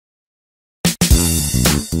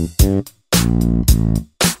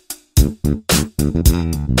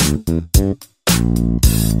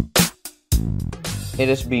It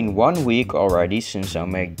has been 1 week already since I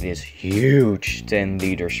made this huge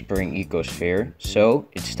 10-liter Spring Ecosphere, so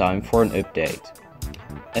it's time for an update.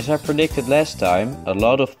 As I predicted last time, a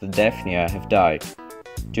lot of the daphnia have died,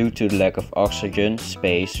 due to the lack of oxygen,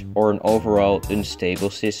 space or an overall unstable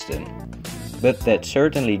system. But that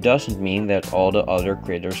certainly doesn't mean that all the other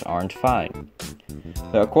critters aren't fine.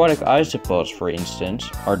 The aquatic isopods, for instance,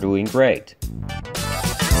 are doing great.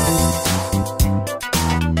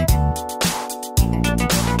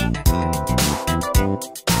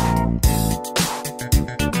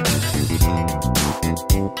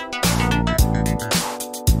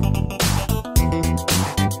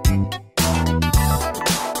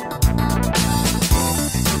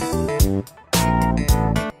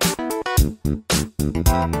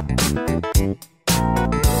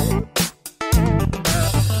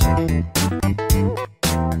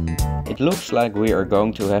 It looks like we are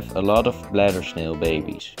going to have a lot of bladder snail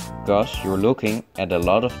babies, because you're looking at a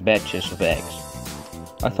lot of batches of eggs.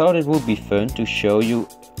 I thought it would be fun to show you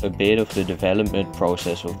a bit of the development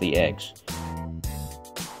process of the eggs.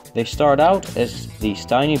 They start out as these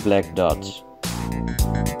tiny black dots.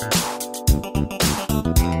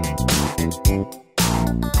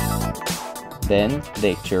 Then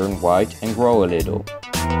they turn white and grow a little.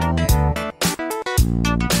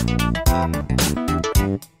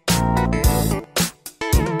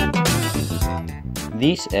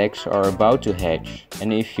 These eggs are about to hatch,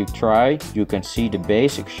 and if you try, you can see the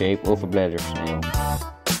basic shape of a bladder snail.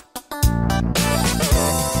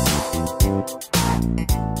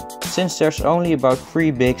 Since there's only about 3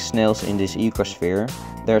 big snails in this ecosphere,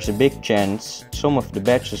 there's a big chance some of the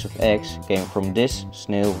batches of eggs came from this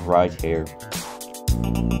snail right here.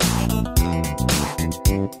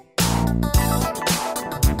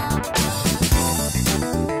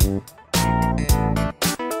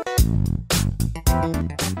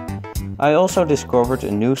 I also discovered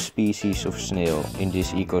a new species of snail in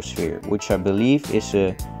this ecosphere, which I believe is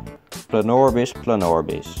a Planorbis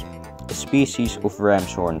planorbis, a species of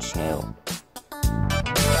ram's horn snail.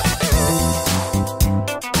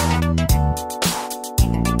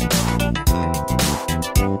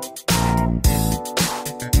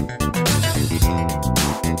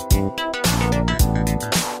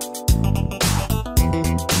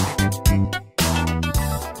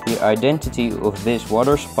 The identity of this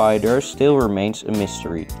water spider still remains a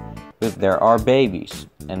mystery, but there are babies,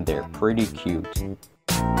 and they're pretty cute.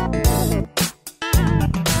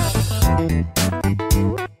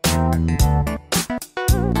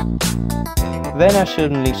 Then I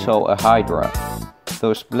suddenly saw a Hydra.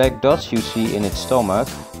 Those black dots you see in its stomach,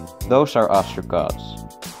 those are ostracods.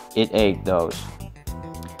 It ate those.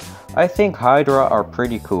 I think Hydra are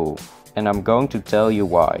pretty cool, and I'm going to tell you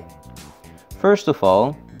why. First of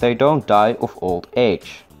all, they don't die of old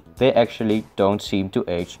age. They actually don't seem to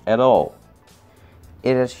age at all.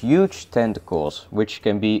 It has huge tentacles, which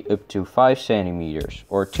can be up to 5 centimeters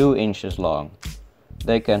or 2 inches long.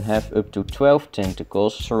 They can have up to 12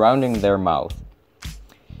 tentacles surrounding their mouth.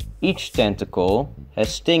 Each tentacle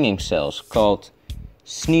has stinging cells called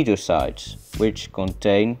cnidocytes, which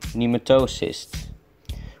contain nematocysts.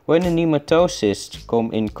 When the nematocysts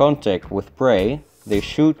come in contact with prey, they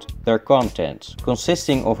shoot their contents,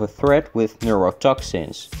 consisting of a thread with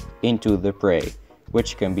neurotoxins, into the prey,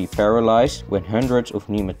 which can be paralyzed when hundreds of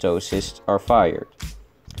nematocysts are fired.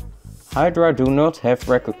 Hydra do not have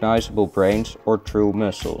recognizable brains or true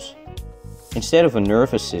muscles. Instead of a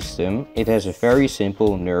nervous system, it has a very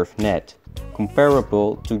simple nerve net,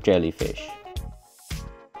 comparable to jellyfish.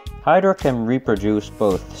 Hydra can reproduce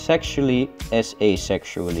both sexually as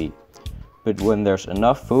asexually, but when there's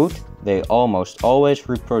enough food, they almost always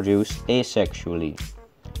reproduce asexually,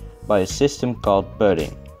 by a system called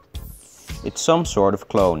budding. It's some sort of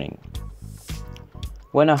cloning.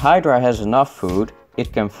 When a Hydra has enough food,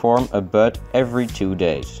 it can form a bud every 2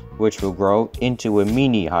 days, which will grow into a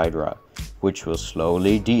mini Hydra, which will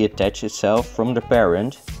slowly detach itself from the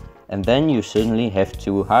parent, and then you suddenly have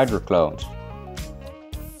 2 Hydra clones.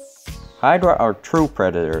 Hydra are true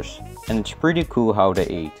predators, and it's pretty cool how they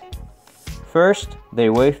eat. First, they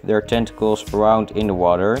wave their tentacles around in the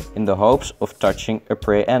water in the hopes of touching a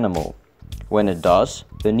prey animal. When it does,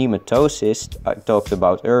 the nematocysts I talked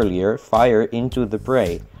about earlier fire into the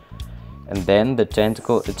prey, and then the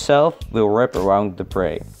tentacle itself will wrap around the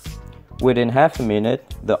prey. Within half a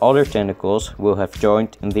minute, the other tentacles will have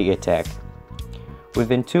joined in the attack.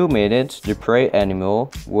 Within 2 minutes, the prey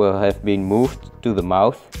animal will have been moved to the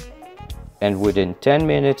mouth, and within 10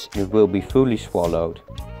 minutes it will be fully swallowed.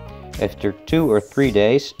 After 2 or 3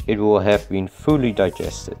 days, it will have been fully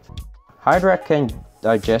digested. Hydra can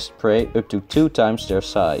digest prey up to 2 times their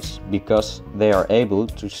size, because they are able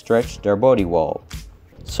to stretch their body wall.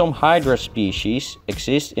 Some Hydra species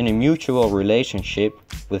exist in a mutual relationship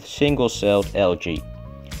with single-celled algae.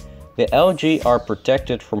 The algae are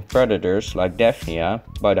protected from predators like daphnia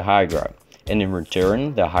by the Hydra, and in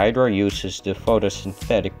return the Hydra uses the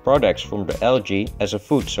photosynthetic products from the algae as a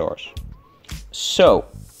food source. So,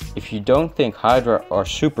 if you don't think Hydra are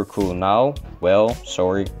super cool now, well,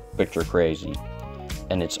 sorry, but you're crazy.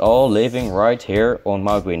 And it's all living right here on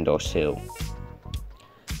my windowsill.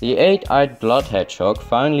 The 8-eyed blood hedgehog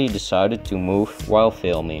finally decided to move while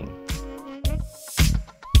filming.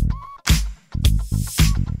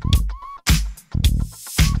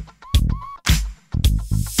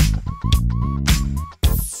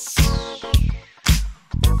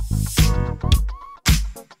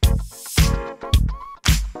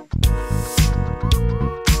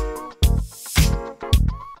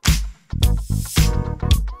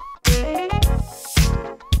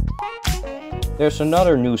 There's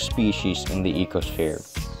another new species in the ecosphere.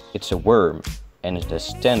 It's a worm, and it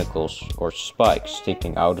has tentacles or spikes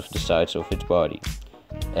sticking out of the sides of its body.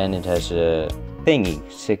 And it has a thingy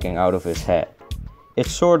sticking out of its head. It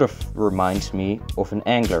sort of reminds me of an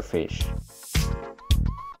anglerfish.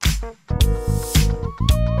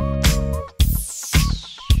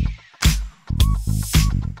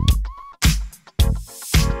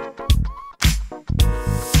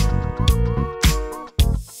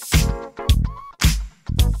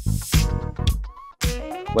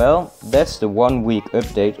 Well, that's the 1 week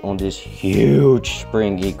update on this huge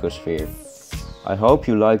spring ecosphere. I hope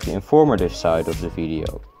you liked the informative side of the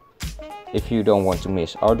video. If you don't want to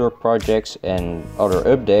miss other projects and other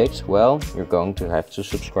updates, well, you're going to have to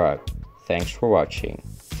subscribe. Thanks for watching.